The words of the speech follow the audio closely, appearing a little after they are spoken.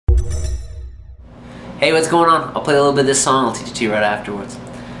Hey, what's going on? I'll play a little bit of this song. I'll teach it to you right afterwards.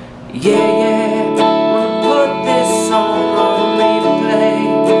 Yeah, wanna put this song on replay.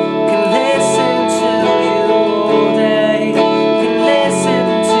 Can listen to you all day. Can listen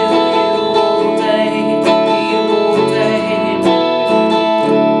to you all day.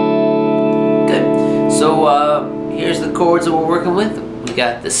 Good. So here's the chords that we're working with. We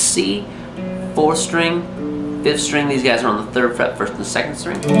got the C, 4th string, 5th string. These guys are on the 3rd fret, 1st and 2nd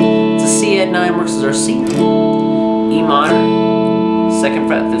string. It's a C add 9 works as our C. E minor, 2nd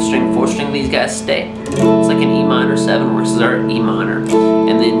fret, 5th string, 4th string. These guys stay. It's like an E minor 7 works as our E minor.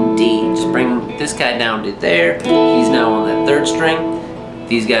 And then D, just bring this guy down to there. He's now on that 3rd string.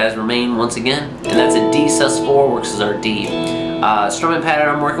 These guys remain once again. And that's a D sus4 works as our D. Strumming pattern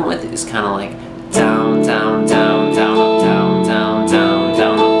I'm working with is kind of like down, down, down, down, up, down, down, down,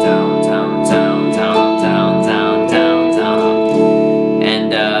 down, up, down, down, down, down, up, down, down, down, down, up. And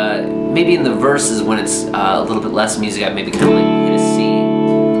maybe in the verses when it's a little bit less music, I maybe kind of like hit a C,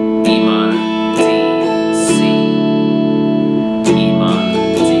 E minor, D, C, E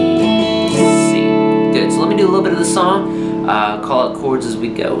minor, D, C. Good. So let me do a little bit of the song. Call out chords as we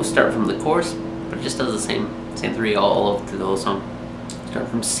go. We'll start from the chorus, but it just does the same 3 all through the whole song. Start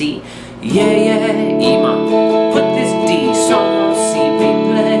from C. Yeah, yeah, E minor. Put this D song on C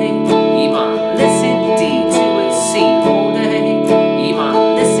replay. E minor. Listen D to it, C all day. E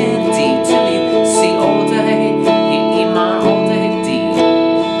minor. Listen D to it, C all day. E minor all day, D.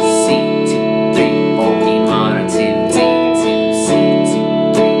 C 2, 3, 4. E minor 2, D 2. C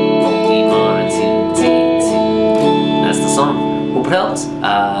 2, 3, 4. E minor 2, D 2. That's the song. Hope it helps.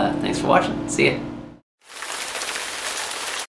 Thanks for watching. See ya.